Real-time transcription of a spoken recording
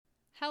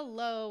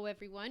Hello,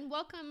 everyone.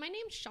 Welcome. My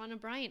name's Shauna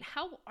Bryant.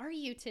 How are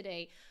you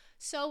today?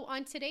 So,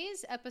 on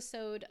today's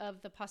episode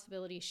of the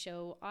Possibility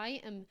Show,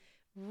 I am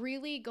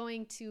really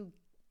going to,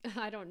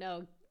 I don't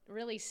know,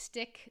 really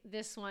stick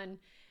this one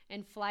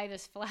and fly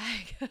this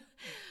flag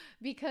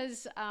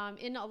because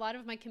in a lot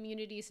of my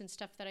communities and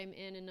stuff that I'm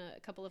in a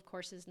couple of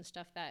courses and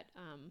stuff that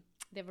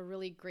they have a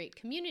really great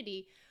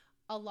community.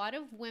 A lot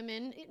of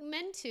women,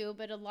 men too,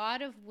 but a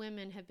lot of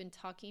women have been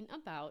talking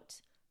about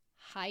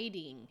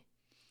hiding.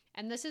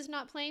 And this is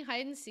not playing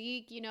hide and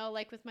seek,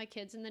 like with my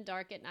kids in the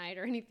dark at night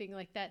or anything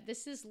like that.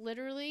 This is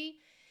literally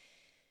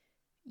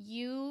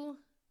you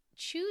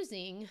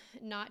choosing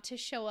not to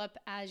show up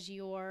as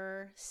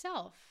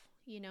yourself,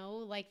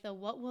 like the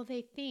what will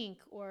they think,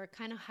 or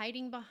kind of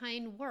hiding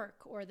behind work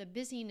or the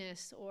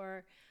busyness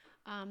or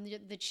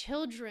the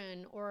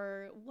children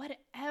or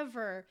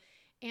whatever.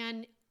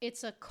 And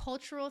it's a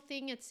cultural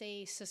thing, it's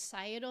a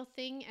societal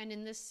thing. And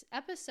in this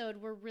episode,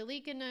 we're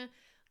really going to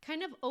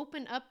kind of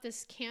open up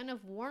this can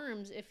of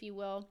worms, if you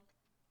will.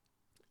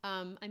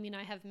 I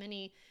have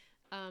many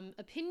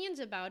opinions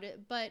about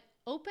it, but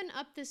open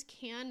up this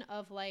can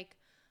of like,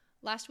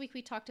 last week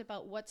we talked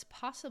about what's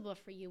possible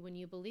for you when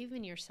you believe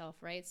in yourself,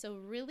 right? So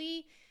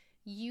really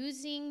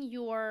using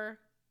your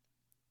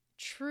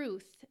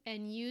truth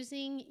and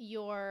using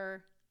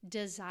your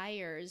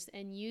desires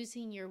and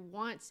using your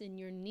wants and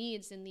your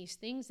needs and these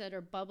things that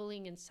are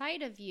bubbling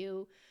inside of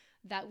you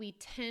that we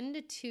tend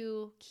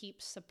to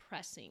keep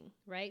suppressing,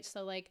 right?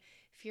 So like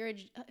fear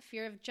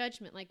of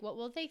judgment, like what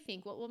will they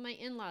think? What will my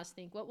in-laws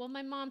think? What will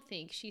my mom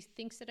think? She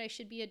thinks that I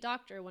should be a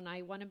doctor when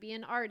I want to be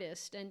an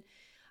artist. And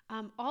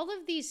all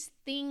of these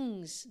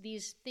things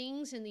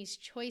and these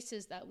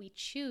choices that we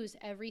choose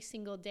every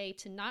single day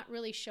to not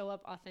really show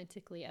up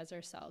authentically as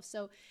ourselves.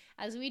 So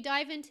as we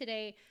dive in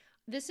today,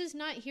 this is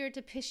not here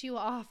to piss you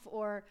off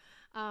or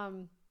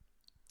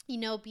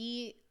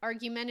be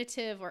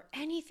argumentative or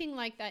anything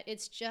like that.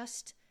 It's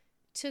just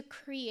to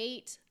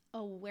create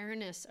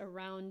awareness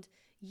around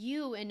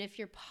you. And if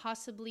you're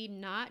possibly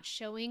not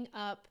showing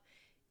up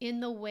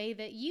in the way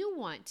that you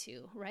want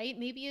to, right?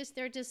 Maybe is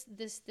there just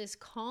this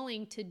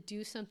calling to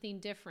do something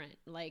different,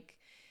 like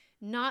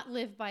not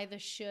live by the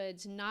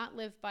shoulds, not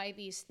live by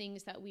these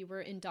things that we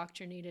were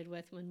indoctrinated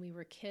with when we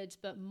were kids,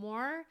 but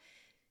more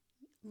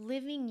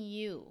living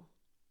you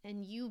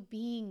and you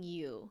being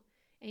you.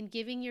 And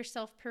giving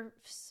yourself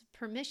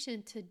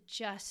permission to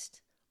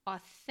just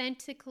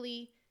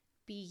authentically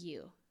be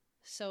you.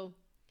 So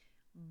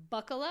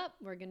buckle up.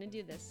 We're going to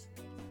do this.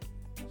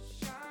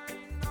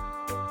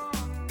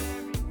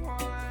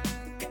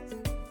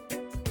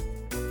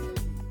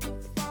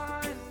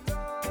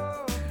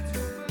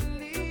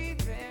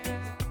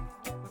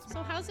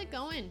 So how's it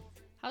going?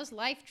 How's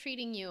life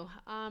treating you?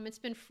 It's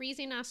been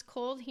freezing ass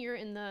cold here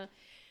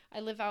I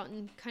live out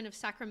in kind of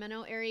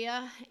Sacramento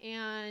area,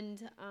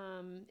 and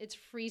it's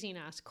freezing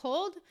ass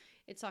cold.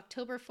 It's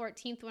October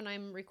 14th when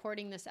I'm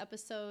recording this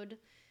episode.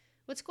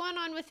 What's going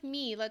on with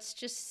me? Let's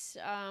just,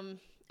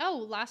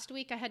 last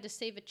week I had to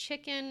save a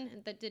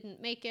chicken that didn't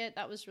make it.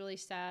 That was really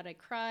sad. I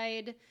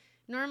cried.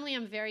 Normally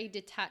I'm very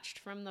detached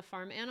from the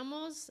farm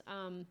animals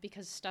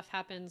because stuff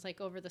happens.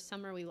 Like over the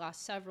summer, we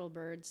lost several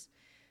birds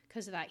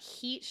because of that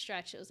heat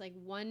stretch. It was like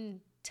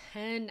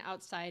 110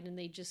 outside and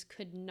they just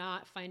could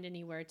not find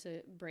anywhere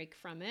to break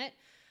from it.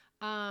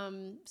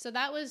 So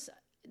that was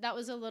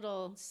a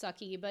little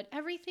sucky, but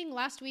everything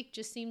last week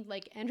just seemed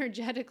like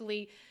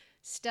energetically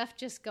stuff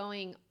just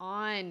going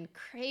on,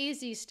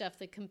 crazy stuff.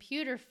 The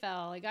computer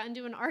fell. I got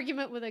into an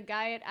argument with a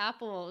guy at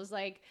Apple. It was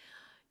like,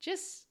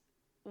 just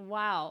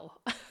wow.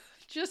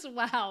 Just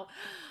wow.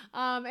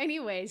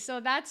 Anyway, so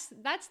that's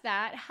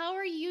that. How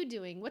are you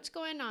doing? What's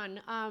going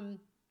on?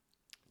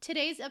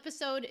 Today's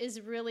episode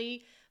is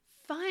really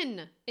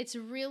fun. It's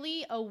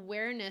really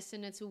awareness,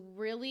 and it's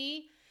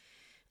really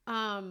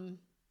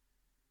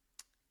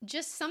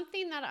just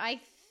something that I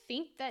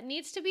think that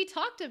needs to be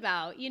talked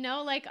about.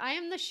 Like I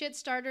am the shit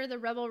starter, the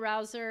rebel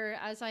rouser,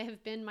 as I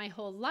have been my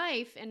whole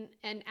life. And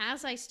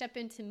as I step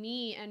into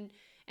me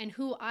and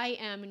who I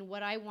am and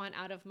what I want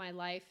out of my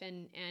life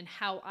and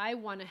how I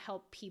want to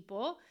help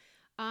people,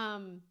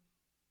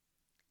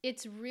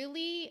 it's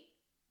really,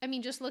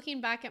 just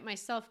looking back at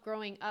myself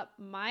growing up,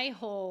 my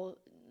whole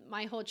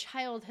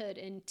childhood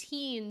and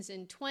teens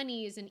and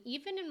 20s and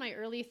even in my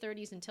early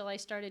 30s until I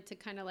started to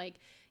kind of like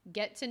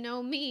get to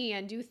know me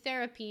and do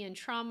therapy and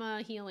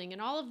trauma healing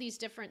and all of these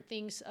different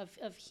things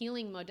of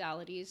healing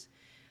modalities.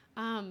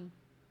 I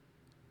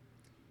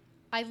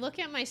look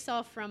at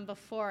myself from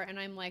before and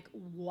I'm like,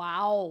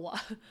 wow,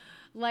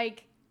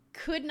 like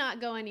could not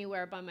go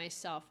anywhere by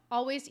myself.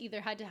 Always either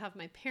had to have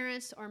my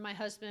parents or my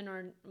husband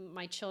or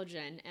my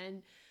children,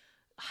 and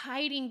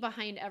hiding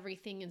behind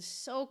everything and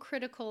so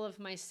critical of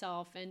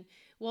myself. And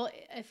well,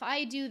 if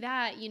I do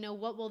that,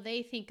 what will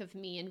they think of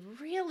me? And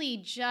really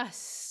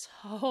just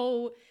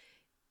so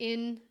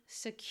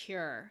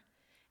insecure.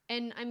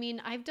 And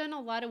I've done a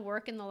lot of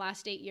work in the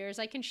last 8 years.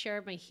 I can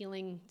share my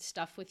healing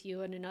stuff with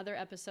you in another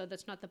episode.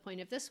 That's not the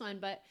point of this one,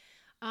 but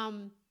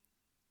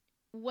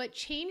what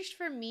changed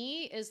for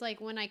me is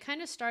like when I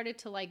kind of started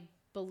to like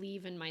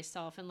believe in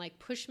myself and like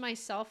push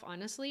myself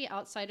honestly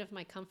outside of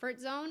my comfort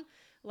zone.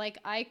 Like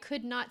I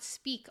could not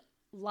speak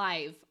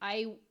live.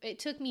 It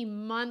took me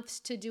months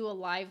to do a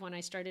live when I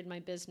started my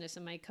business,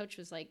 and my coach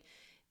was like,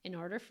 in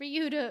order for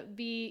you to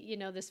be,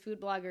 this food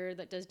blogger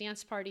that does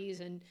dance parties,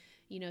 and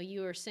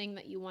you are saying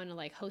that you want to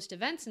like host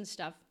events and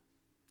stuff,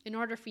 in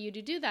order for you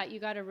to do that, you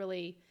got to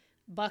really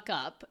buck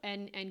up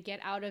and get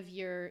out of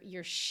your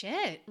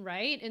shit,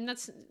 right? And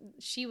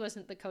she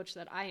wasn't the coach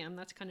that I am.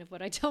 That's kind of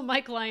what I tell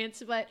my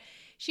clients, but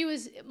she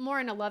was more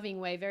in a loving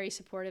way, very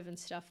supportive and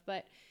stuff.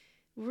 But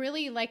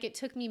really, like, it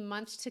took me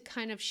months to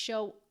kind of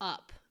show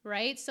up,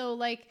 right? So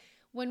like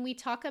when we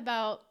talk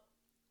about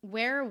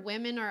where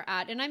women are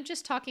at, and I'm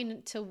just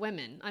talking to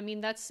women, I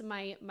mean, that's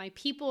my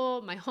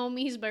people, my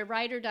homies, my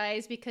ride or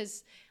dies,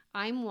 because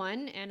I'm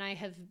one and I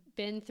have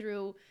been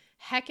through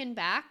heck and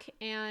back,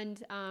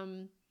 and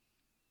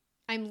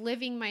I'm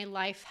living my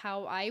life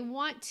how I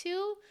want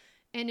to.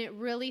 And it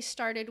really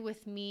started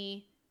with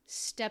me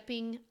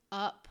stepping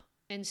up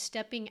and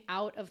stepping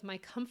out of my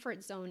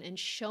comfort zone and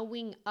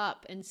showing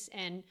up and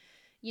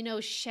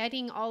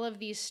shedding all of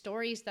these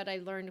stories that I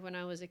learned when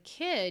I was a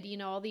kid,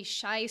 all these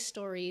shy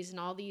stories and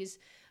all these,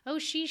 oh,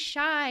 she's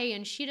shy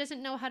and she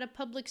doesn't know how to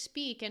public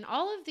speak, and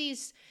all of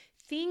these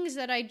things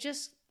that I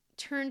just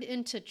turned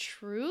into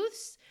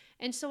truths.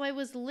 And so I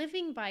was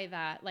living by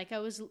that. Like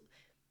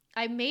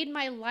I made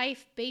my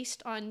life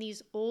based on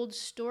these old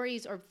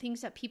stories or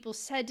things that people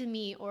said to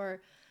me,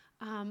 or,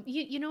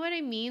 you know what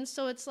I mean?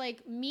 So it's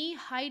like me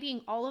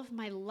hiding all of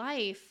my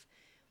life.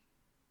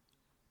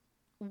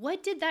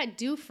 What did that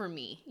do for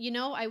me?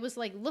 I was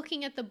like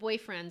looking at the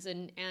boyfriends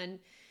and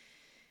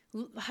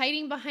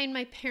hiding behind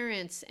my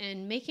parents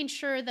and making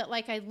sure that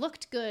like I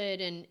looked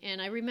good.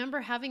 And I remember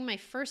having my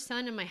first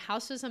son and my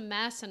house was a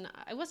mess, and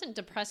I wasn't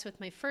depressed with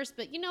my first,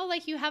 but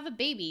like you have a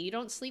baby, you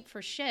don't sleep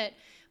for shit,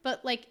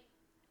 but like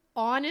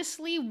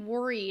honestly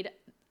worried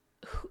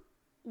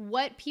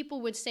what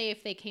people would say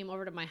if they came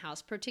over to my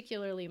house,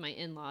 particularly my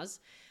in-laws.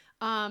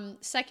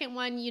 Second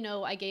one,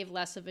 I gave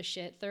less of a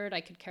shit. Third, I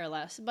could care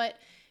less. But,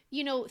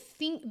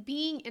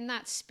 being in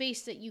that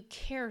space that you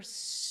care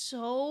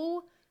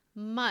so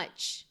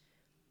much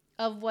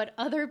of what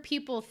other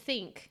people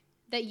think,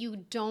 that you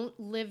don't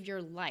live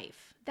your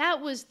life. That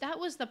was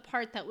the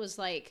part that was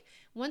like,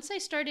 once I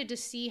started to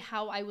see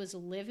how I was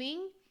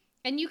living,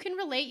 and you can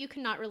relate, you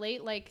cannot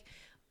relate, like,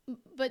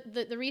 but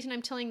the reason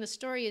I'm telling the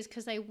story is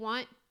because I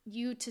want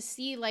you to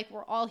see, like,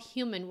 we're all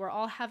human. We're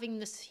all having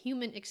this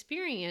human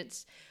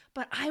experience,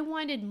 but I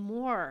wanted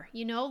more,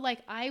 like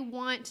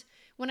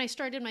when I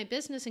started my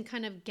business and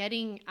kind of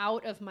getting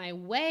out of my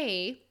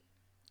way,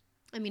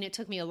 I mean, it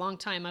took me a long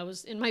time. I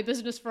was in my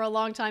business for a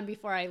long time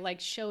before I like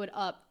showed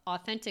up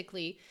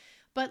authentically,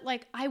 but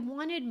like I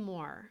wanted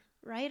more,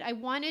 right? I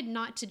wanted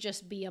not to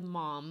just be a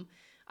mom.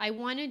 I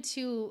wanted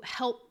to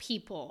help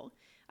people.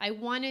 I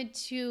wanted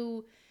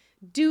to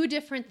do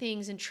different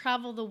things and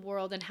travel the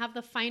world and have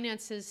the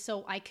finances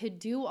so I could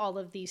do all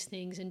of these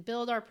things and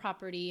build our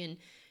property and,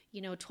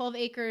 12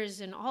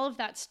 acres and all of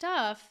that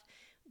stuff.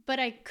 But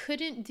I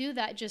couldn't do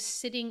that just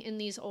sitting in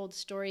these old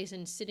stories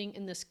and sitting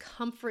in this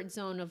comfort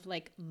zone of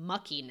like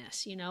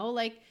muckiness,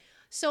 like,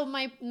 so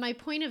my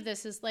point of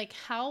this is like,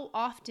 how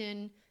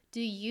often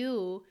do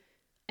you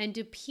and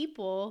do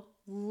people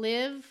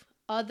live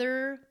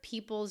other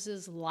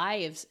people's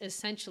lives,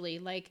 essentially?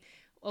 Like,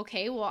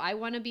 okay, well, I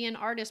want to be an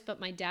artist, but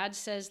my dad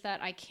says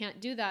that I can't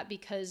do that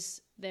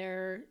because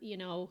they're,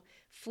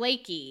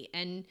 flaky.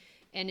 And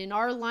in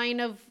our line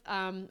of,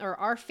 or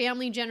our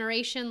family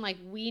generation, like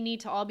we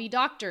need to all be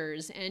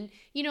doctors, and,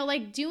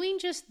 like doing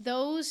just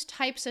those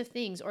types of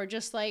things, or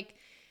just like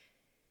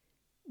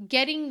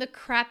getting the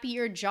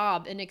crappier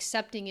job and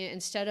accepting it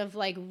instead of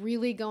like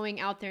really going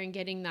out there and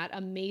getting that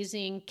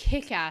amazing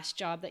kick-ass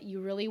job that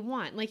you really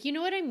want. Like, you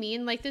know what I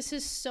mean? Like, this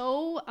is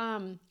so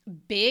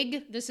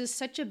big. This is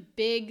such a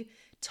big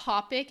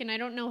topic, and I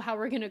don't know how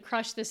we're going to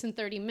crush this in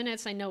 30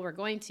 minutes. I know we're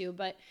going to,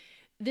 but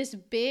this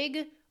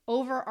big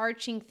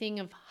overarching thing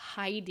of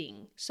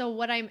hiding. So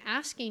what I'm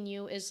asking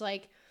you is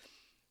like,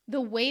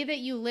 the way that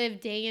you live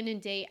day in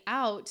and day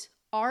out,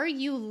 are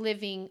you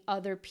living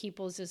other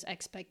people's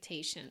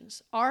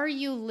expectations? Are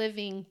you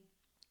living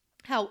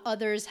how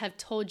others have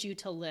told you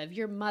to live?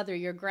 Your mother,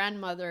 your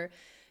grandmother,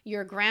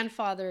 your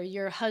grandfather,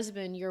 your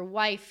husband, your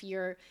wife,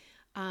 your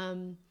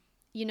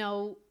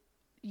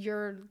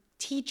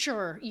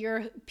teacher,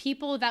 your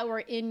people that were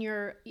in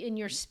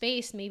your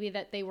space, maybe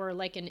that they were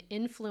like an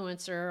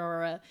influencer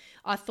or a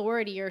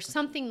authority or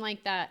something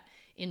like that.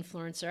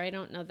 Influencer, I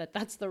don't know that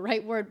that's the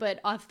right word, but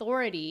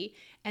authority.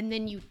 And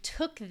then you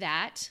took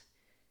that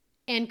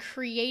and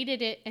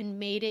created it and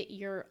made it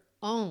your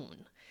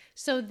own.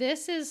 So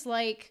this is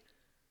like,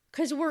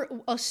 because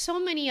so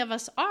many of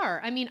us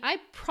are. I mean, I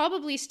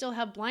probably still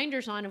have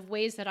blinders on of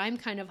ways that I'm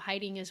kind of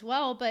hiding as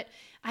well, but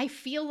I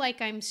feel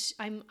like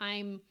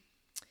I'm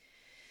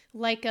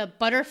like a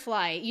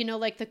butterfly,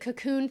 like the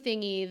cocoon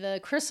thingy,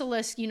 the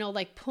chrysalis,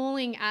 like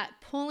pulling at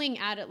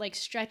it, like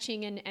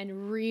stretching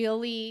and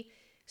really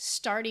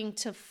starting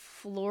to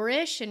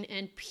flourish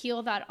and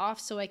peel that off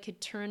so I could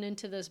turn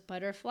into this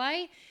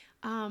butterfly,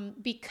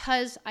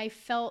 because I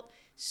felt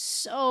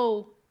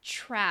so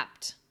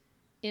trapped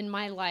in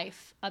my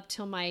life up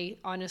till my,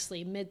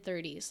 honestly,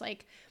 mid-30s,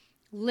 like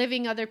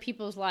living other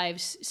people's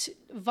lives.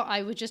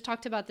 I would just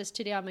talked about this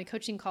today on my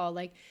coaching call,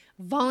 like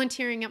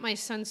volunteering at my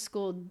son's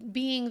school,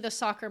 being the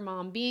soccer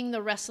mom, being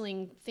the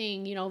wrestling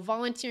thing,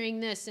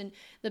 volunteering this and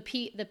the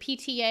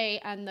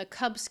PTA and the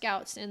Cub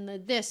Scouts and the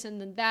this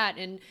and the that,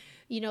 and,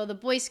 the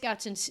Boy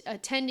Scouts, and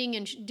attending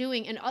and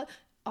doing, and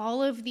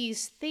all of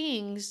these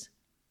things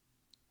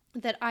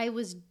that I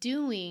was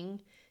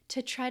doing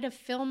to try to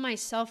fill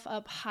myself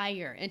up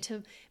higher and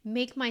to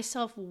make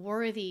myself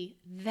worthy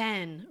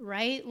then,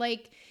 right?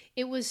 Like,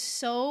 it was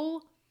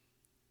so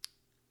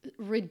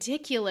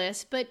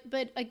ridiculous, but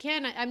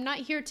again, I'm not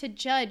here to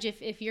judge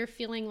if you're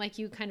feeling like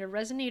you kind of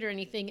resonate or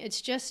anything. It's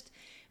just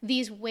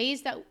these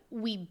ways that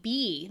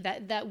we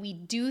that we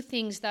do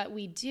things that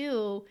we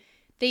do,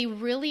 they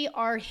really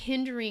are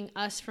hindering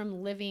us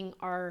from living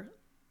our,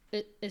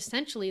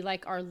 essentially,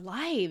 like our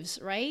lives,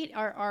 right?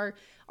 Our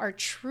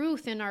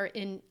truth and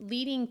in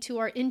leading to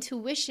our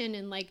intuition,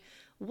 and like,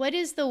 what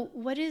is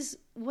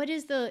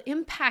the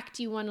impact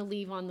you want to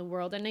leave on the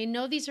world? And I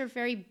know these are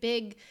very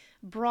big,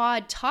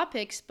 broad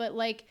topics, but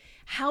like,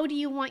 how do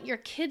you want your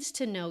kids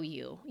to know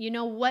you?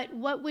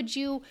 What would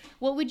you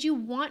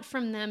want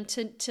from them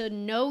to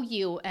know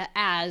you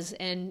as,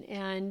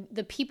 and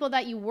the people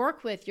that you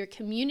work with, your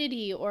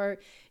community, or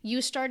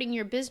you starting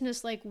your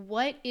business? Like,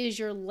 what is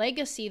your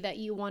legacy that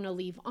you want to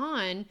leave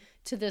on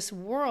to this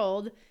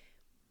world?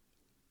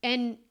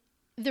 And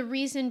the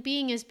reason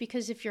being is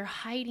because if you're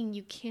hiding,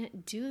 you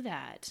can't do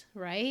that,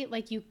 right?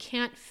 Like, you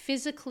can't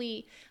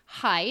physically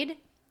hide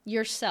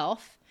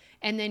yourself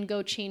and then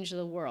go change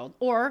the world.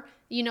 Or,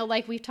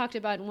 like we've talked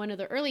about in one of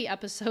the early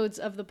episodes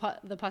of the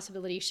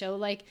Possibility Show,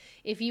 like,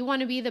 if you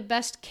want to be the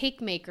best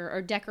cake maker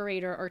or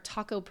decorator or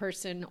taco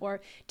person, or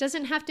it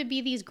doesn't have to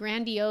be these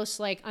grandiose,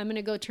 like, I'm going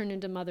to go turn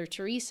into Mother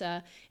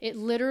Teresa. It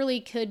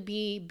literally could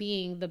be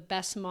being the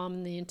best mom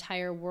in the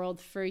entire world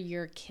for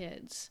your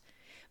kids.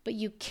 But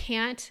you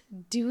can't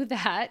do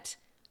that.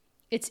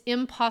 It's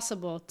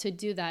impossible to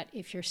do that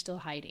if you're still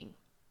hiding.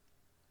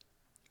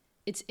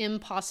 It's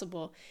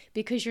impossible,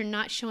 because you're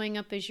not showing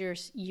up as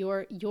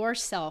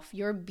yourself,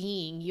 your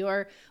being,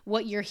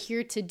 what you're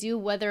here to do.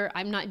 Whether,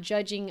 I'm not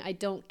judging, I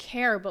don't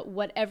care, but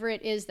whatever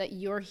it is that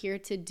you're here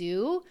to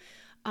do,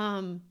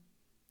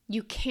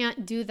 you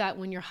can't do that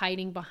when you're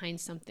hiding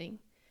behind something.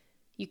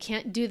 You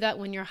can't do that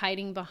when you're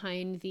hiding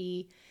behind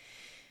the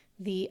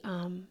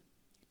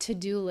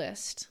to-do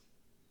list.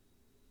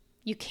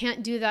 You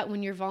can't do that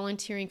when you're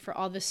volunteering for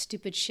all this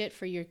stupid shit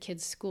for your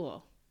kids'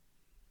 school.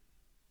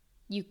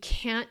 You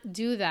can't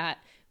do that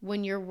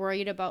when you're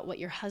worried about what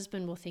your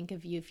husband will think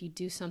of you if you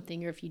do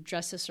something, or if you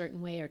dress a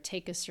certain way or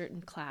take a certain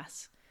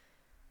class.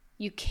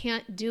 You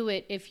can't do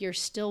it if you're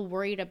still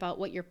worried about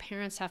what your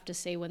parents have to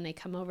say when they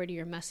come over to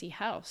your messy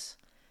house.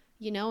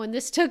 And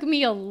this took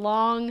me a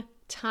long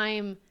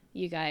time,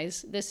 you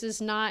guys. This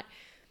is not...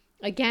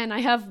 Again, I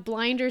have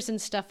blinders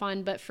and stuff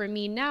on, but for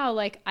me now,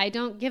 like, I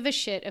don't give a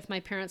shit if my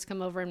parents come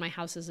over and my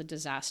house is a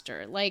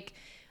disaster. Like,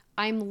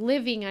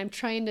 I'm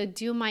trying to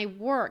do my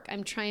work.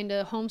 I'm trying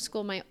to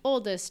homeschool my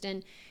oldest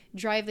and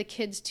drive the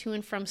kids to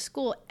and from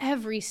school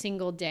every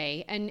single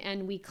day.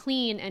 And we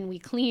clean and we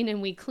clean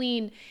and we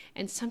clean.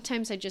 And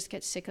sometimes I just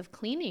get sick of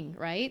cleaning,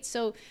 right?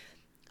 So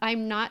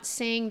I'm not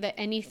saying that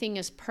anything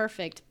is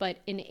perfect, but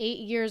in 8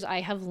 years, I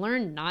have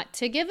learned not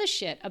to give a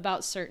shit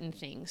about certain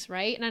things,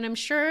 right? And I'm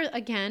sure,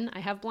 again, I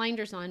have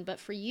blinders on, but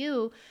for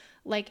you,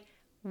 like,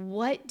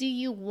 what do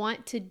you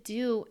want to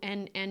do?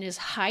 And is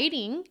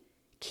hiding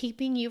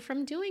keeping you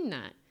from doing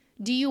that?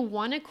 Do you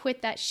want to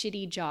quit that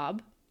shitty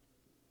job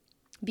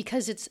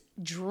because it's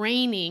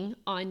draining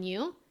on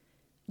you?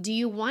 Do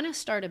you want to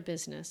start a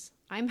business?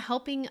 I'm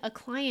helping a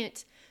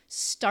client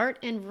start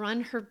and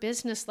run her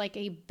business like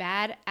a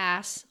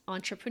badass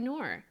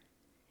entrepreneur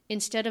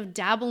instead of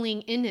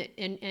dabbling in it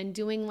and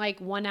doing like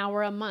 1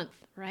 hour a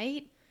month,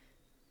 right?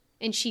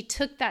 And she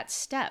took that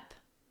step.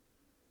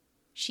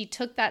 She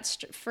took that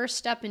first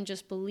step in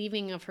just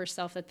believing of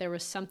herself that there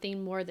was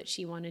something more that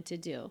she wanted to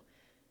do.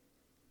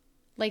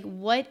 Like,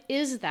 what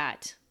is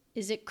that?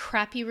 Is it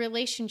crappy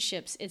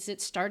relationships? Is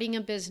it starting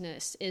a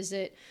business? Is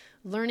it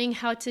learning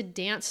how to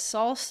dance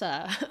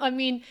salsa? I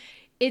mean,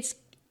 it's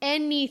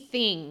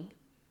anything.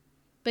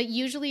 But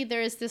usually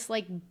there is this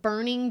like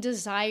burning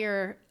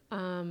desire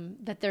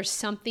that there's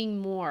something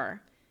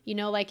more.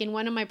 Like in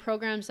one of my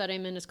programs that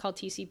I'm in, it's called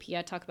TCP.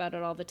 I talk about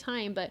it all the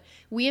time. But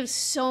we have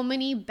so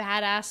many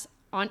badass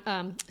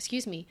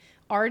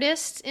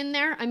artists in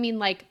there. I mean,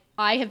 like,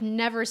 I have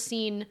never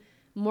seen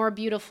more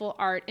beautiful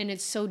art, and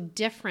it's so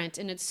different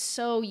and it's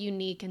so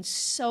unique and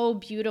so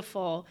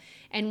beautiful.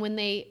 And when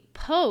they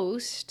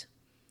post,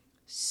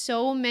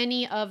 so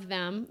many of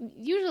them,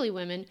 usually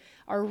women,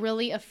 are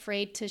really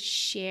afraid to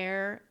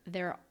share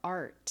their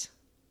art.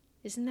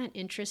 Isn't that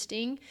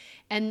interesting?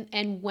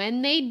 And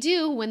when they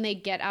do, when they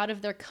get out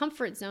of their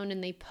comfort zone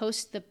and they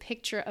post the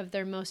picture of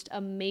their most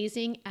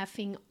amazing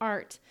effing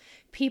art,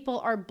 people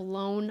are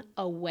blown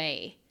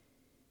away.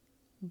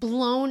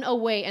 Blown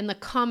away. And the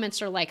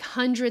comments are like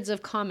hundreds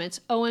of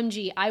comments.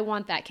 OMG, I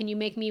want that. Can you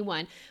make me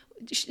one?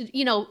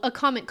 You know, a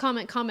comment.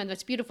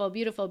 That's beautiful,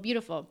 beautiful,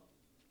 beautiful.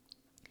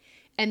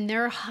 And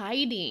they're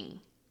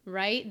hiding,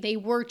 right? They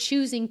were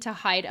choosing to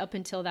hide up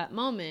until that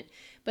moment.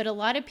 But a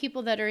lot of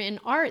people that are in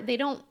art, they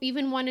don't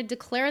even want to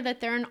declare that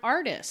they're an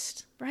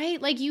artist,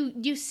 right? Like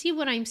you see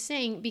what I'm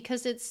saying,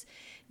 because it's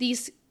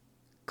these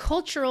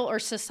cultural or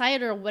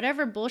societal,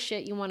 whatever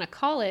bullshit you want to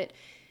call it.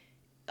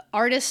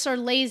 Artists are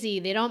lazy.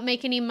 They don't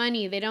make any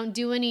money. They don't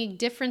do any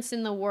difference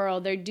in the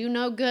world. They do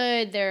no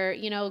good. They're,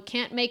 you know,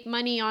 can't make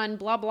money on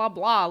blah, blah,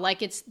 blah.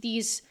 Like it's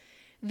these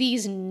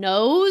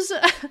no's.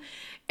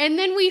 And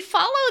then we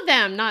follow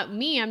them. Not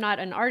me. I'm not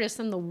an artist.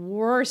 I'm the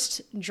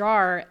worst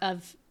drawer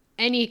of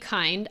any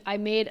kind. I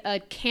made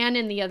a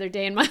cannon the other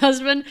day, and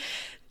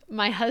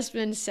my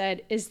husband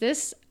said, "Is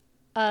this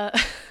an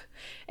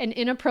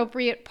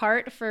inappropriate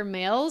part for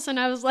males?" And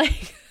I was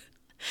like,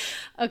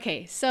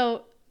 okay,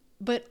 so,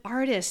 but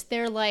artists,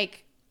 they're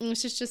like,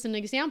 this is just an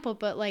example,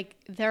 but like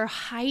they're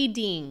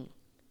hiding.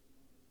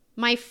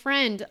 My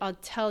friend, I'll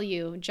tell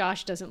you,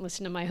 Josh doesn't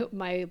listen to my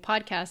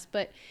podcast,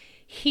 but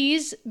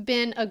he's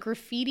been a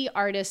graffiti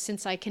artist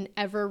since I can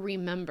ever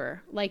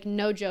remember. Like,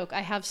 no joke.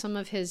 I have some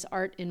of his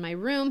art in my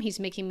room. He's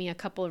making me a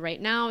couple right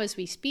now as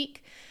we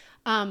speak.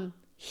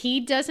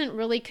 He doesn't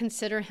really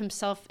consider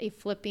himself a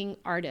flipping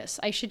artist.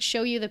 I should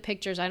show you the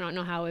pictures. I don't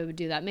know how I would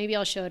do that. Maybe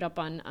I'll show it up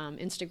on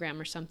Instagram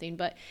or something.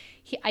 But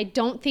I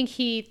don't think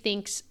he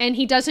thinks, and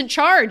he doesn't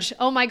charge.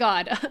 Oh my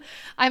God.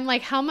 I'm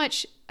like, how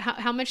much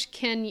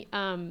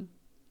can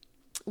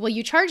will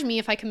you charge me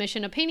if I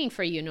commission a painting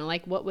for you? You know,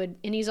 like what would,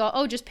 and he's all,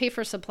 oh, just pay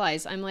for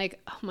supplies. I'm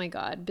like, oh my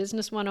God,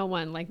 business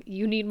 101. Like,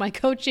 you need my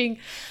coaching.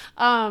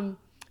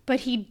 But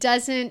he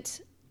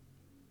doesn't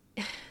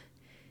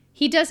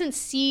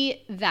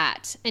see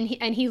that. And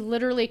he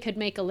literally could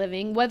make a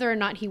living whether or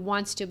not he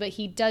wants to, but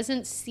he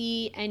doesn't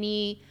see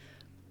any,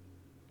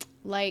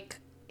 like,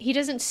 he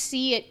doesn't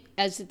see it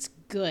as it's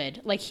good.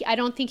 Like, I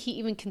don't think he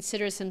even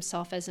considers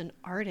himself as an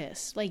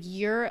artist. Like,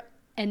 you're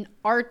an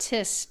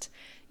artist.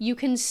 You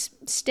can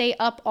stay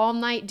up all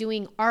night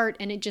doing art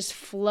and it just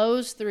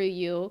flows through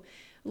you.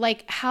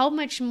 Like, how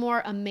much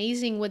more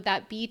amazing would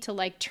that be to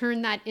like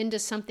turn that into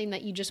something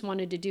that you just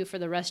wanted to do for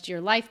the rest of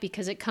your life,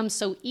 because it comes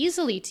so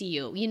easily to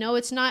you. You know,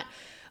 it's not,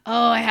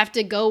 oh, I have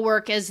to go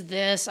work as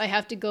this. I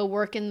have to go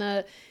work in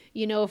the,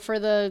 you know, for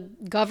the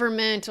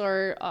government,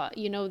 or,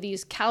 you know,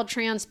 these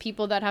Caltrans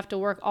people that have to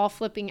work all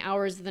flipping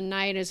hours of the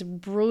night is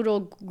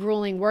brutal,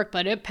 grueling work,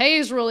 but it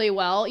pays really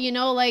well. You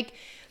know, like,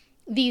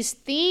 these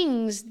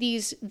things,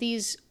 these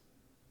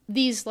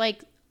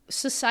like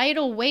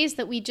societal ways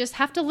that we just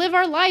have to live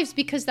our lives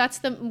because that's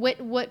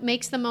what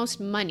makes the most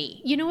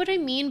money. You know what I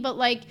mean? But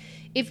like,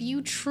 if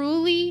you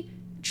truly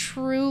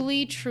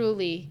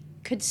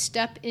could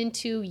step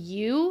into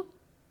you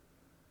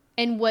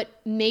and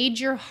what made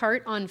your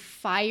heart on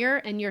fire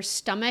and your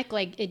stomach,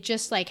 like it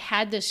just like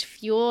had this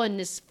fuel and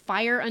this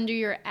fire under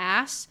your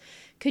ass,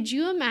 could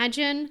you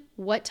imagine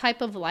what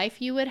type of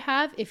life you would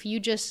have if you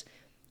just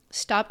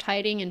stopped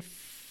hiding and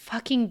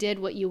fucking did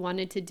what you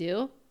wanted to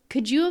do?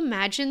 Could you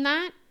imagine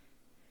that?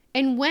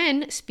 And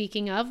when,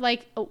 speaking of,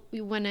 like,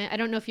 when I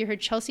don't know if you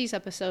heard Chelsea's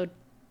episode,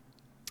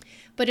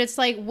 but it's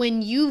like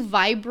when you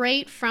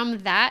vibrate from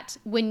that,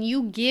 when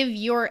you give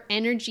your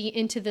energy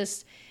into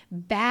this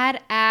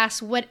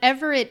badass,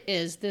 whatever it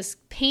is, this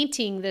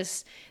painting,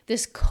 this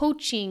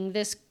coaching,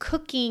 this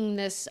cooking,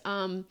 this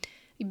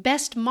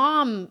best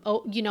mom,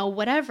 you know,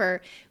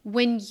 whatever,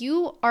 when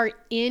you are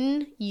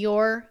in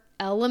your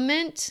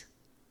element,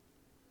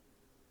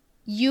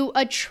 you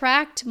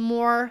attract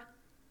more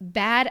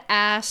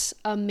badass,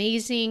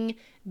 amazing,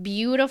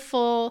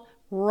 beautiful,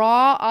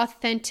 raw,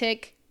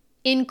 authentic,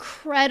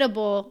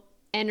 incredible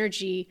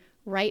energy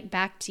right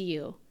back to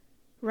you,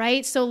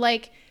 right? So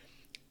like,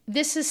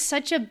 this is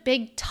such a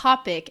big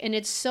topic and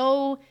it's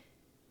so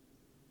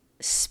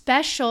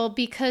special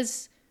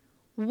because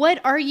what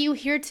are you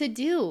here to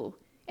do?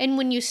 And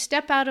when you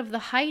step out of the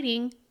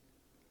hiding,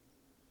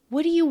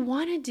 what do you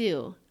want to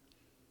do?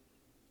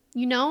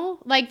 You know,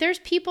 like there's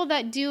people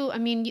that do, I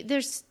mean,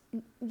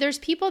 there's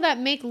people that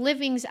make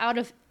livings out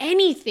of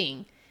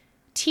anything.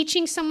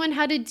 Teaching someone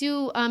how to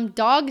do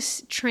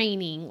dogs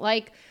training,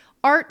 like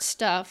art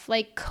stuff,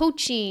 like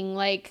coaching,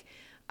 like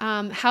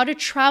how to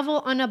travel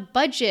on a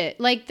budget.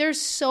 Like there's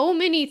so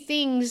many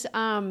things.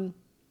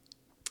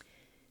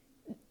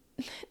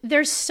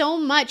 There's so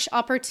much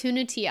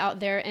opportunity out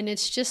there, and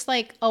it's just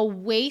like a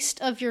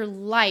waste of your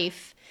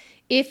life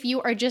if you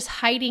are just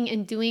hiding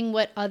and doing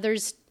what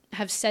others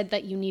have said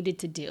that you needed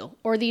to do,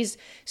 or these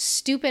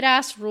stupid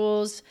ass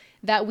rules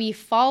that we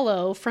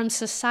follow from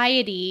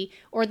society,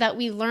 or that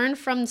we learn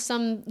from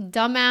some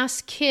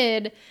dumbass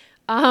kid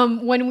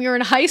when we were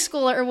in high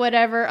school or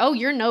whatever. Oh,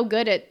 you're no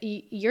good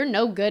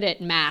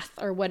at math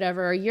or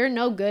whatever. Or you're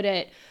no good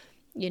at,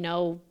 you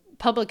know,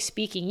 public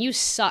speaking, you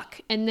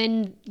suck. And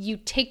then you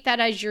take that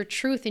as your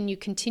truth and you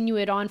continue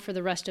it on for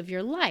the rest of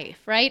your life,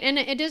 right? And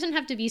it doesn't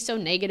have to be so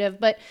negative,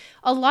 but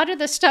a lot of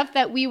the stuff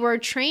that we were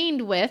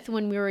trained with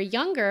when we were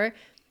younger,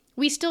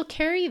 we still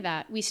carry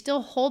that. We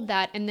still hold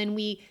that. And then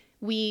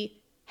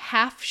we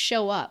half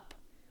show up,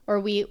 or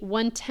we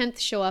 1/10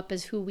 show up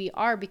as who we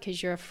are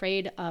because you're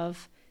afraid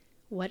of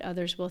what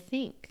others will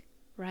think,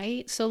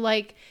 right? So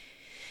like,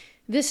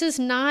 this is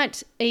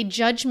not a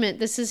judgment.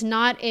 This is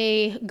not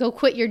a go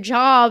quit your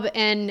job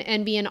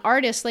and be an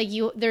artist. Like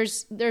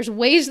there's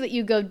ways that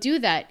you go do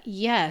that.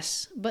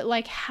 Yes. But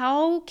like,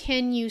 how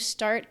can you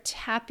start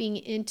tapping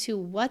into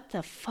what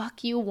the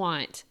fuck you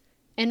want?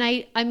 And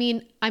I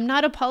mean, I'm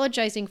not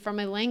apologizing for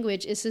my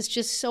language. This is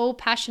just so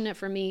passionate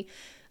for me.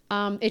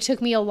 It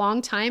took me a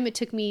long time. It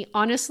took me,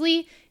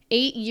 honestly,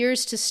 8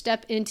 years to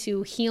step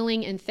into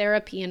healing and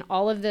therapy and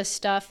all of this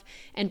stuff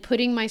and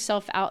putting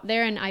myself out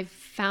there. And I've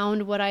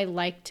found what I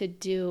like to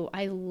do.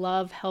 I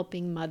love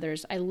helping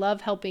mothers. I love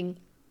helping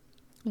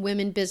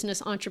women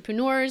business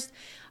entrepreneurs,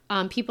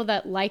 people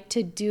that like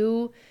to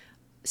do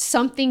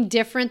something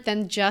different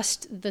than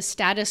just the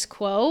status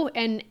quo.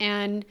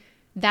 And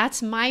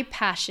that's my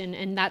passion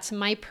and that's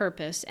my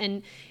purpose.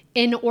 And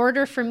in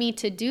order for me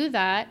to do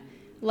that,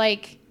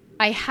 like,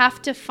 I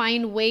have to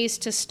find ways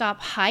to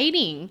stop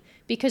hiding,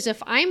 because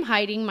if I'm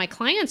hiding, my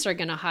clients are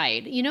going to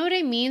hide. You know what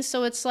I mean?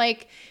 So it's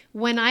like,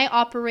 when I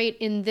operate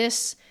in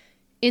this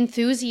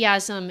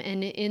enthusiasm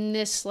and in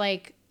this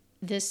like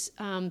this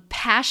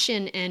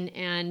passion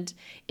and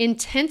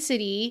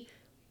intensity,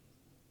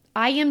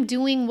 I am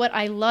doing what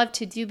I love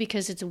to do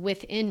because it's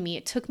within me.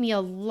 It took me a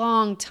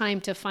long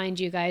time to find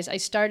you guys. I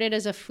started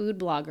as a food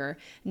blogger.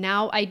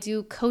 Now I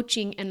do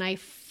coaching and I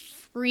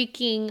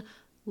freaking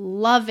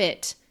love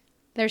it.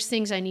 There's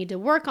things I need to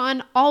work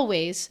on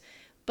always,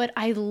 but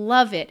I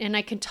love it. And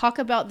I can talk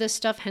about this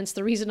stuff, hence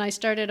the reason I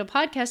started a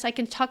podcast. I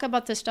can talk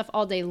about this stuff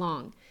all day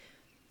long.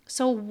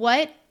 So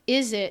what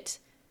is it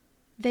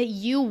that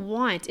you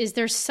want? Is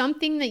there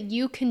something that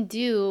you can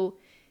do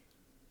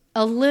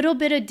a little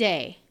bit a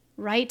day,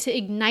 right? To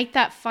ignite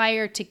that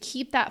fire, to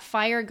keep that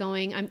fire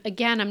going.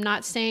 I'm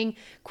not saying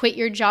quit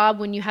your job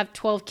when you have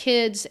 12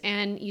 kids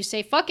and you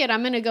say, fuck it,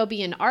 I'm going to go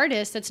be an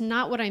artist. That's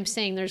not what I'm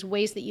saying. There's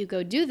ways that you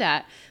go do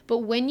that. But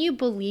when you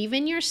believe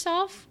in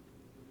yourself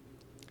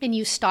and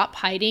you stop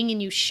hiding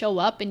and you show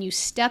up and you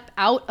step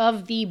out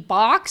of the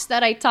box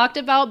that I talked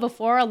about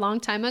before a long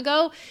time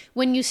ago,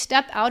 when you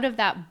step out of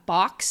that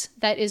box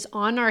that is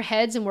on our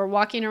heads and we're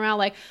walking around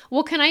like,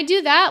 well, can I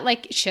do that?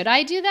 Like, should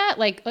I do that?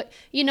 Like,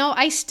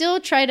 I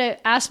still try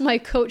to ask my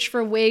coach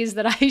for ways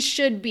that I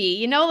should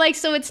be, like,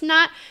 so it's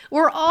not,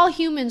 we're all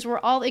humans. We're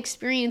all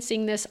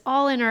experiencing this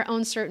all in our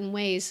own certain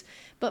ways.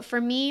 But for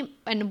me,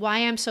 and why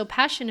I'm so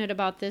passionate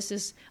about this,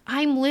 is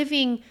I'm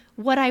living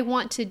what I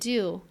want to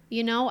do,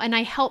 and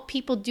I help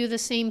people do the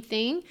same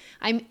thing.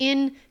 I'm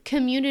in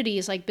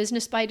communities like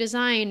Business by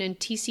Design and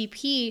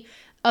TCP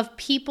of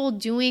people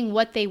doing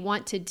what they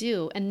want to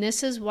do. And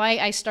this is why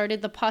I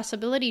started the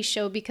Possibility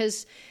Show,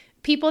 because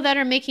people that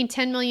are making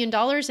 $10 million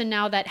and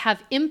now that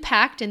have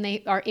impact and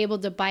they are able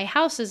to buy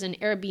houses and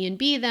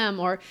Airbnb them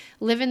or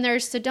live in their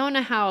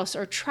Sedona house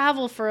or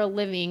travel for a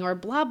living or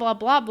blah, blah,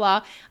 blah,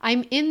 blah.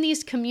 I'm in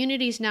these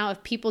communities now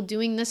of people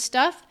doing this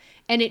stuff.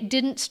 And it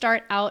didn't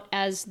start out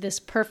as this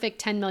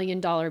perfect $10 million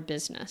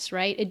business,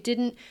 right? It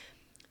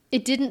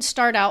didn't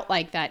start out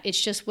like that. It's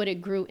just what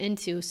it grew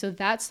into. So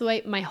that's the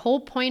way, my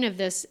whole point of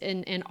this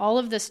and all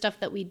of the stuff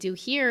that we do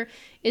here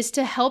is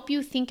to help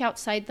you think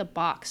outside the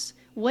box.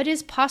 What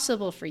is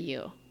possible for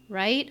you,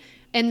 right?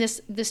 And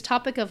this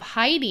topic of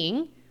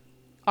hiding,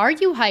 are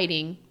you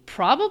hiding?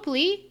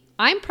 Probably.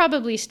 I'm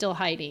probably still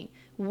hiding.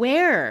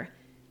 Where?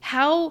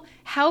 How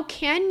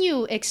can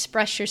you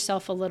express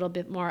yourself a little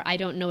bit more? I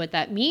don't know what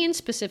that means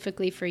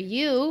specifically for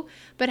you,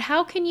 but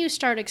how can you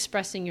start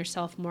expressing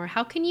yourself more?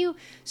 How can you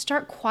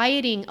start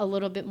quieting a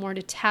little bit more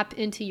to tap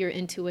into your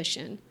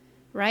intuition,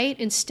 right?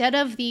 Instead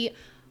of the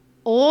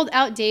old,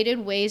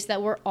 outdated ways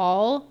that we're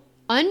all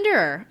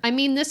under. I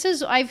mean,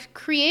 I've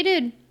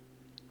created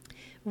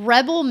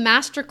rebel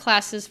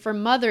masterclasses for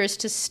mothers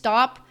to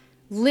stop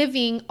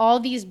living all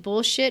these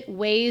bullshit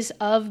ways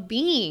of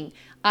being.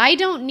 I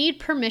don't need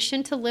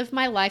permission to live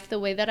my life the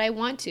way that I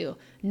want to,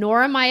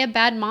 nor am I a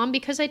bad mom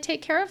because I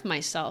take care of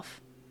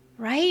myself,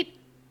 right?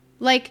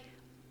 Like,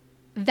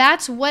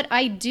 that's what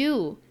I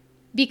do,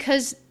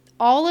 because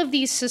all of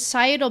these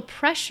societal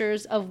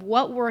pressures of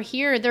what we're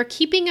here, they're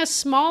keeping us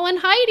small and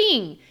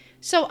hiding.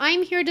 So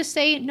I'm here to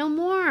say no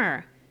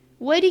more.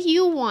 What do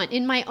you want?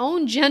 In my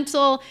own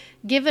gentle,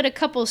 give it a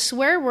couple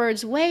swear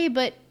words way,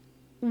 but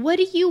what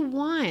do you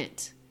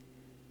want?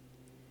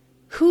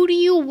 Who do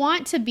you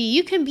want to be?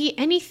 You can be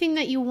anything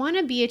that you want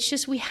to be. It's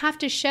just we have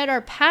to shed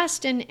our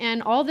past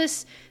and all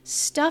this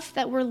stuff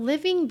that we're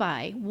living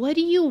by. What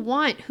do you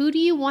want? Who do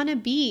you want to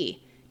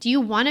be? Do you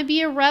want to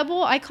be a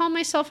rebel? I call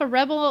myself a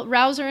rebel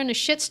rouser and a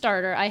shit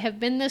starter. I have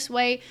been this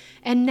way,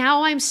 and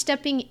now I'm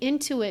stepping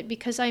into it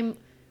because I'm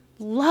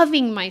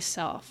loving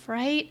myself,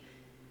 right?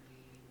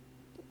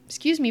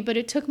 excuse me, but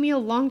it took me a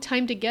long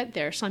time to get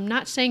there. So I'm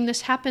not saying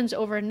this happens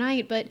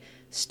overnight, but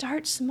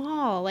start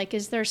small. Like,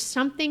 is there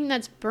something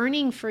that's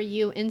burning for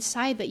you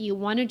inside that you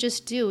want to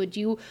just do? Do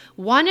you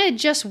want to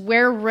just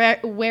wear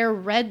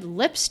red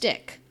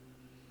lipstick?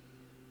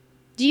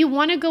 Do you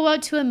want to go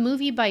out to a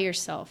movie by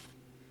yourself?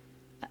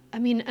 I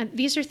mean,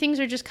 these are things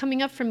that are just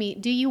coming up for me.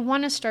 Do you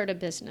want to start a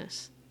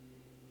business?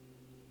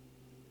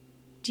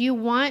 Do you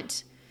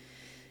want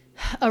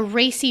a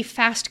racy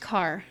fast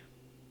car?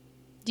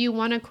 Do you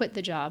want to quit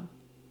the job?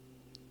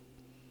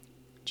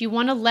 Do you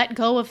want to let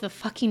go of the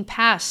fucking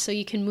past so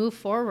you can move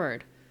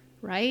forward,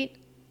 right?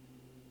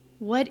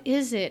 What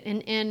is it?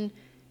 And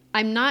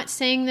I'm not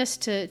saying this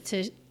to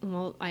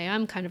well, I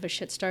am kind of a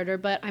shit starter,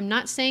 but I'm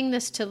not saying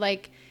this to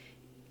like,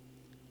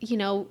 you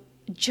know,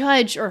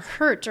 judge or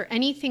hurt or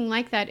anything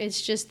like that.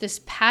 It's just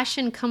this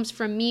passion comes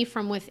from me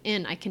from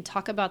within. I can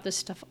talk about this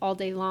stuff all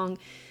day long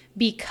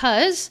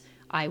because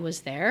I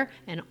was there,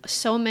 and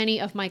so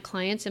many of my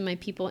clients and my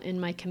people in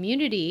my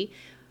community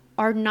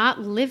are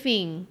not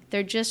living.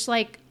 They're just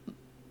like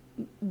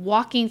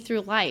walking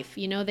through life.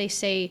 You know, they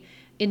say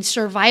in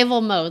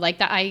survival mode, like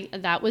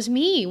that was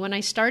me. When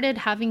I started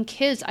having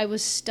kids, I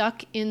was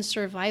stuck in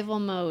survival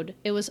mode.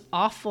 It was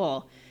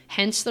awful.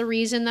 Hence the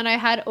reason that I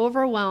had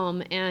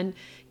overwhelm and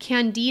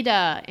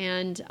candida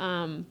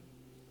and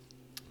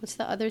what's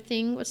the other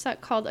thing? What's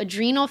that called?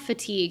 Adrenal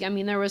fatigue. I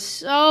mean, there was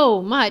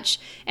so much.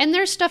 And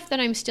there's stuff that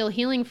I'm still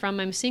healing from.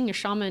 I'm seeing a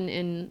shaman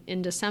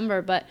in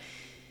December. But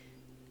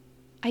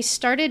I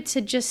started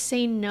to just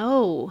say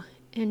no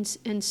and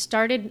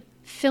started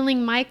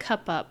filling my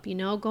cup up, you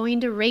know, going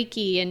to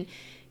Reiki and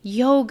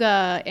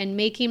yoga and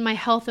making my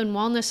health and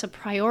wellness a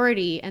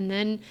priority. And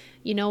then,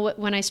 you know,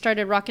 when I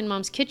started Rockin'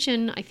 Mom's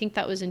Kitchen, I think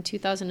that was in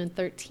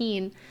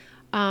 2013,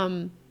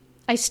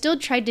 I still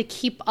tried to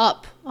keep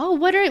up. Oh,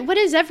 what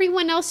is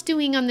everyone else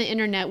doing on the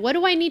internet? What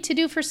do I need to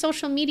do for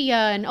social media?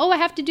 And oh, I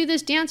have to do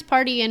this dance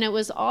party. And it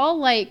was all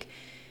like,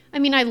 I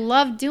mean, I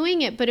loved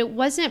doing it, but it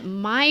wasn't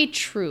my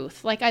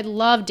truth. Like, I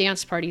love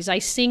dance parties. I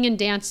sing and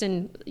dance,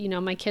 and you know,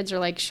 my kids are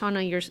like,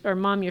 Shauna,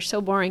 Mom, you're so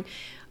boring.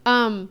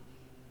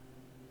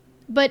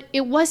 But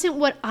it wasn't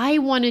what I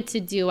wanted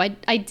to do.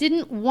 I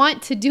didn't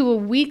want to do a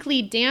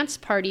weekly dance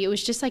party. It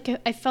was just like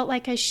I felt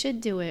like I should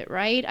do it,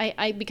 right?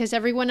 I because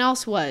everyone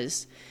else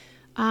was.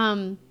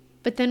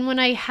 But then when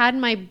I had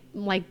my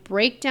like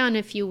breakdown,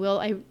 if you will,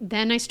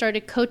 I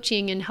started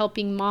coaching and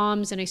helping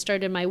moms, and I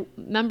started my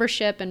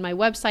membership and my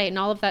website and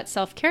all of that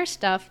self-care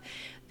stuff.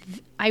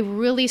 I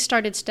really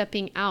started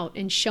stepping out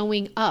and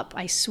showing up.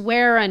 I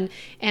swear, and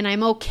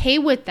I'm okay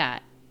with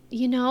that.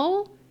 You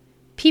know,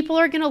 people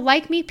are going to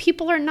like me.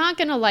 People are not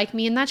going to like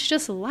me. And that's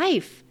just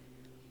life.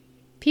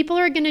 People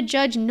are going to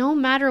judge no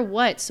matter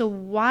what. So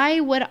why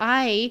would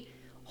I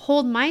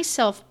hold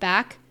myself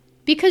back?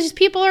 Because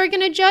people are going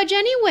to judge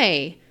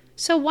anyway.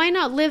 So why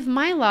not live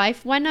my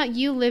life? Why not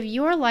you live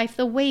your life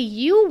the way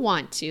you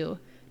want to?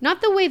 Not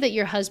the way that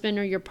your husband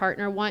or your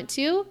partner want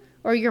to,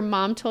 or your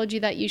mom told you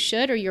that you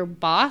should, or your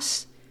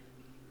boss,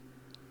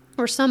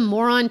 or some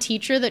moron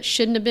teacher that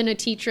shouldn't have been a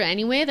teacher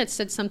anyway that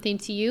said something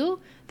to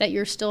you that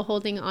you're still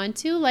holding on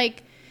to.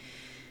 Like,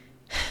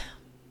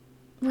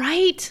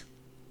 right?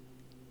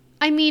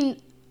 I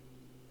mean,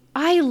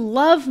 I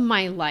love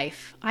my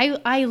life.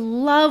 I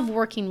love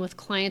working with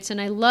clients, and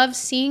I love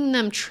seeing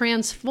them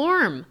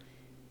transform.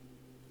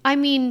 I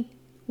mean,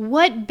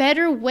 what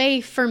better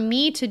way for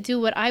me to do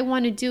what I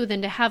want to do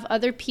than to have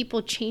other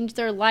people change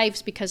their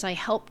lives because I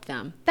helped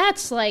them?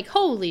 That's like,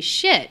 holy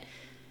shit.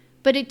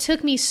 But it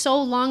took me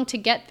so long to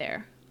get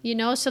there, you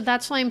know? So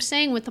that's why I'm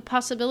saying with the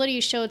Possibility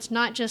Show, it's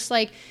not just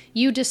like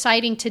you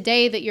deciding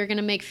today that you're going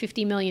to make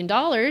 $50 million.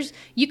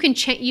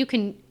 You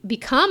can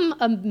become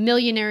a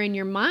millionaire in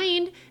your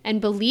mind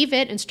and believe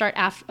it and start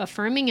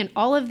affirming and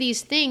all of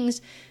these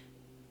things.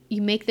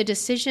 You make the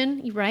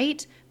decision,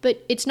 right?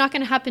 But it's not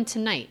going to happen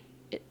tonight.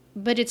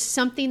 But it's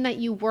something that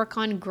you work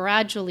on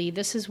gradually.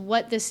 This is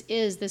what this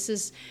is. This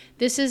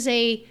is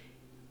a,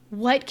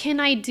 what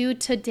can I do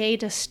today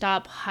to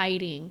stop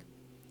hiding?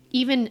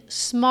 Even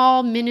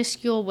small,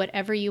 minuscule,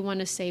 whatever you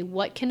want to say.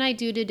 What can I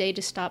do today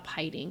to stop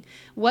hiding?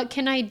 What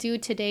can I do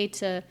today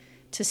to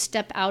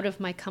step out of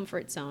my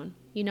comfort zone?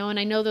 You know, and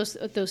I know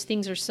those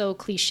things are so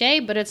cliche,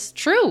 but it's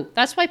true.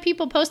 That's why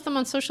people post them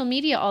on social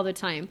media all the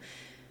time.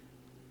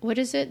 What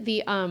is it?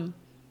 The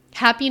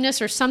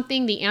happiness or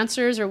something, the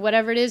answers or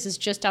whatever it is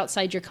just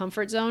outside your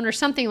comfort zone, or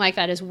something like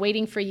that is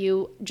waiting for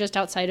you just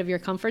outside of your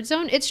comfort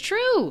zone. It's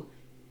true.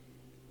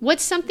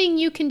 What's something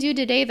you can do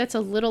today that's a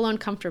little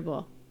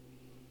uncomfortable?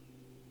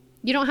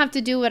 You don't have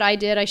to do what I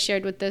did. I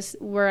shared with this,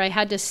 where I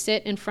had to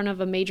sit in front of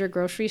a major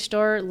grocery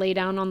store, lay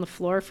down on the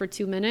floor for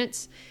 2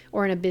 minutes,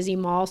 or in a busy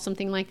mall,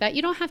 something like that.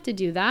 You don't have to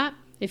do that.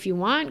 If you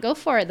want, go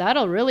for it.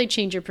 That'll really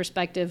change your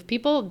perspective.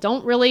 People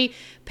don't really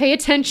pay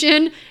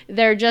attention.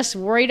 They're just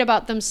worried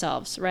about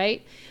themselves,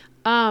 right?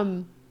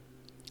 But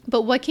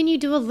what can you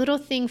do a little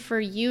thing for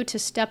you to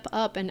step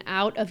up and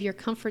out of your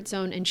comfort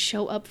zone and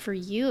show up for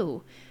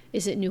you?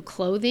 Is it new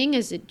clothing?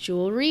 Is it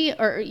jewelry?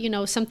 Or, you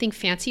know, something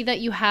fancy that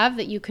you have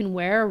that you can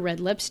wear, a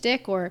red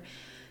lipstick, or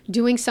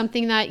doing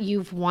something that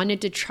you've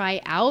wanted to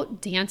try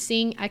out,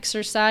 dancing,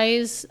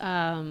 exercise.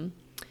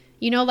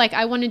 Like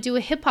I want to do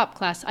a hip hop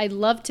class. I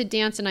love to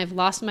dance and I've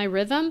lost my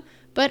rhythm,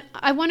 but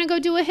I want to go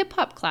do a hip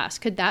hop class.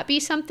 Could that be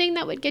something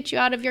that would get you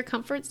out of your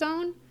comfort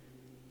zone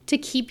to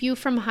keep you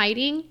from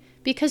hiding?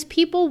 Because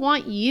people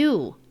want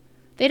you.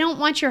 They don't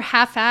want your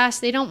half-ass.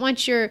 They don't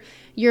want your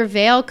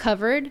veil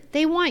covered.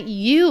 They want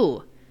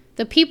you.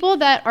 The people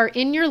that are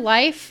in your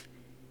life,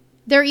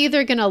 they're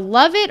either going to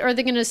love it or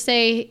they're going to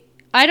say,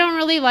 I don't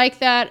really like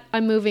that.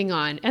 I'm moving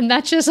on. And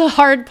that's just a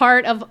hard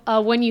part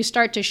of when you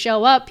start to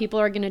show up, people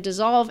are going to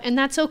dissolve, and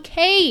that's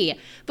okay.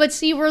 But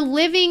see, we're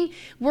living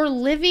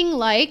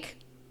like,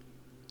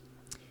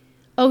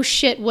 oh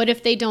shit, what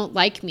if they don't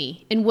like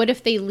me? And what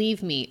if they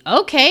leave me?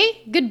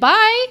 Okay,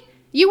 goodbye.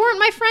 You weren't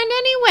my friend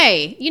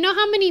anyway. You know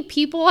how many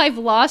people I've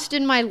lost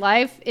in my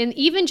life, and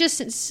even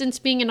just since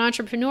being an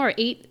entrepreneur,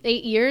 9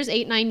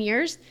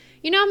 years,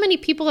 you know how many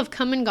people have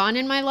come and gone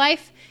in my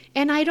life?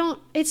 And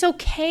it's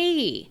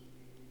okay.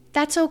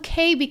 That's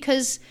okay,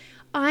 because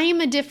I'm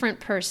a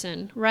different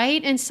person,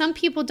 right? And some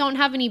people don't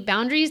have any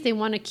boundaries. They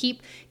want to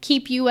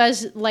keep you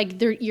as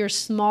like your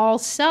small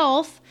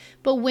self.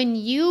 But when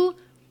you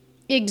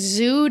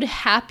exude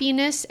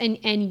happiness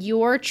and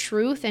your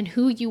truth and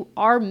who you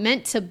are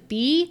meant to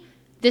be,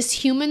 this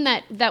human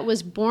that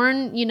was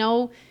born,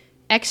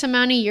 X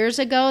amount of years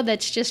ago,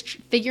 that's just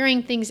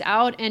figuring things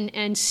out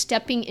and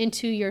stepping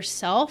into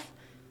yourself,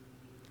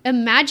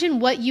 imagine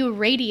what you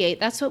radiate.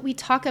 That's what we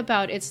talk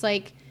about. It's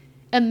like,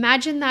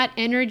 imagine that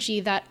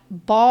energy, that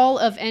ball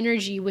of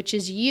energy, which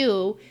is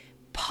you,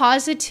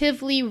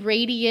 positively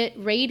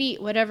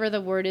whatever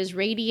the word is,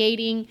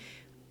 radiating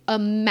a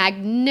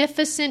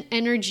magnificent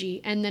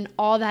energy, and then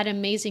all that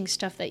amazing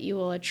stuff that you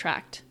will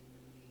attract.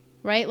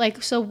 Right?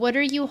 Like, so what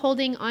are you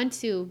holding on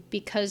to?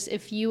 Because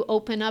if you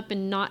open up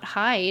and not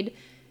hide,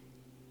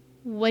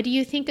 what do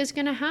you think is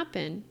going to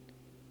happen?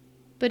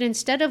 But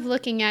instead of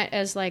looking at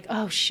as like,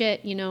 oh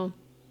shit, who's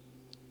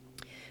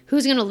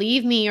going to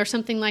leave me or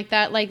something like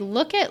that, like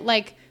look at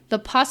like the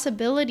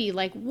possibility,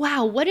 like,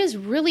 wow, what is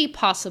really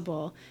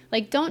possible?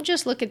 Like, don't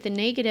just look at the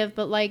negative,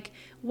 but like,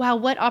 wow,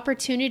 what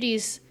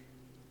opportunities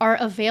are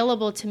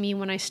available to me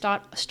when I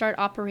start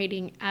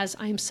operating as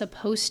I'm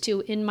supposed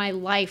to in my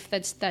life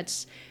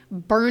that's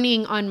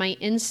burning on my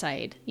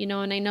inside,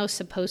 and I know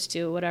supposed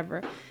to,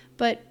 whatever.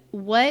 But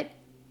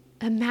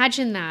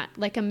imagine that.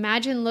 Like,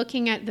 imagine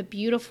looking at the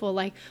beautiful,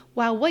 like,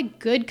 wow, what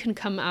good can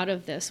come out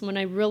of this when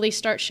I really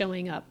start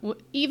showing up?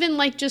 Even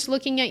like just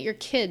looking at your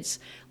kids,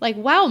 like,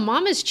 wow,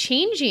 mom is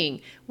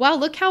changing. Wow,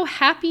 look how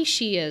happy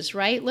she is,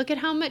 right? Look at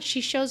how much she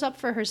shows up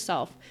for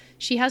herself.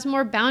 She has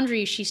more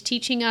boundaries. She's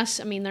teaching us,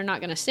 they're not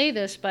going to say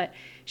this, but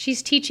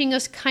she's teaching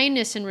us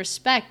kindness and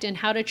respect and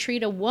how to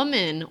treat a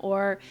woman,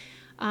 or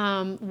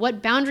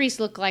what boundaries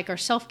look like, or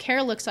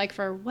self-care looks like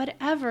for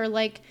whatever.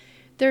 Like,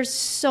 there's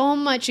so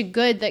much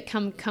good that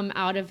come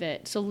out of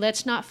it. So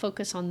let's not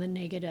focus on the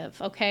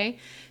negative, okay?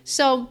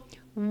 So,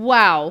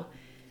 wow.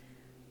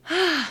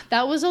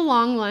 That was a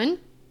long one.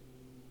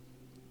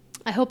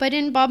 I hope I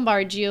didn't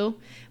bombard you.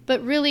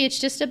 But really, it's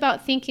just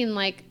about thinking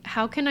like,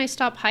 how can I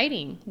stop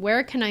hiding?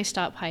 Where can I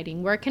stop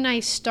hiding? Where can I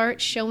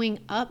start showing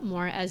up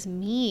more as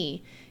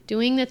me?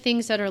 Doing the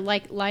things that are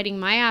like lighting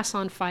my ass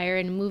on fire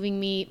and moving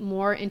me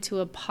more into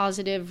a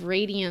positive,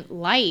 radiant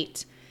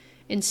light,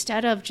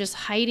 instead of just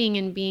hiding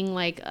and being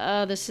like,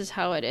 oh, this is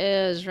how it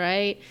is,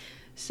 right?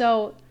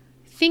 So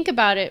think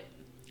about it.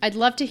 I'd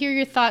love to hear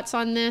your thoughts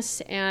on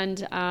this,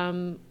 and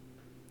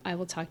I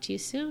will talk to you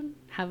soon.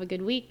 Have a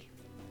good week.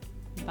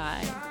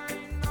 Bye.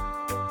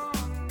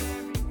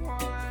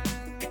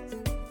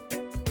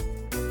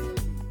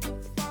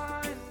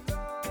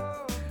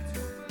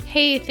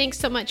 Hey, thanks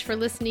so much for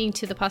listening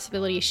to The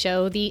Possibility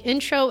Show. The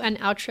intro and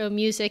outro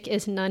music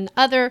is none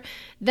other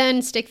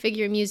than Stick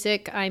Figure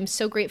Music. I'm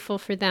so grateful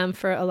for them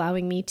for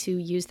allowing me to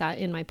use that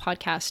in my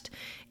podcast.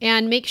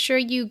 And make sure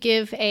you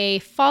give a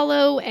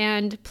follow,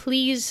 and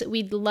please,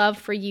 we'd love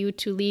for you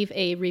to leave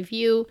a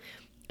review,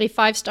 a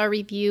 5-star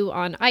review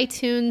on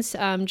iTunes.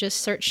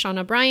 Just search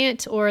Shauna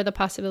Bryant or The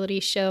Possibility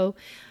Show.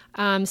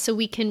 So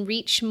we can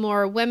reach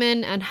more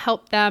women and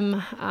help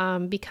them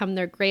become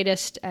their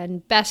greatest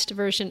and best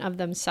version of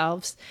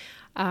themselves.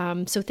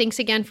 So thanks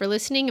again for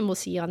listening, and we'll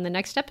see you on the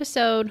next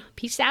episode.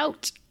 Peace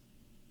out.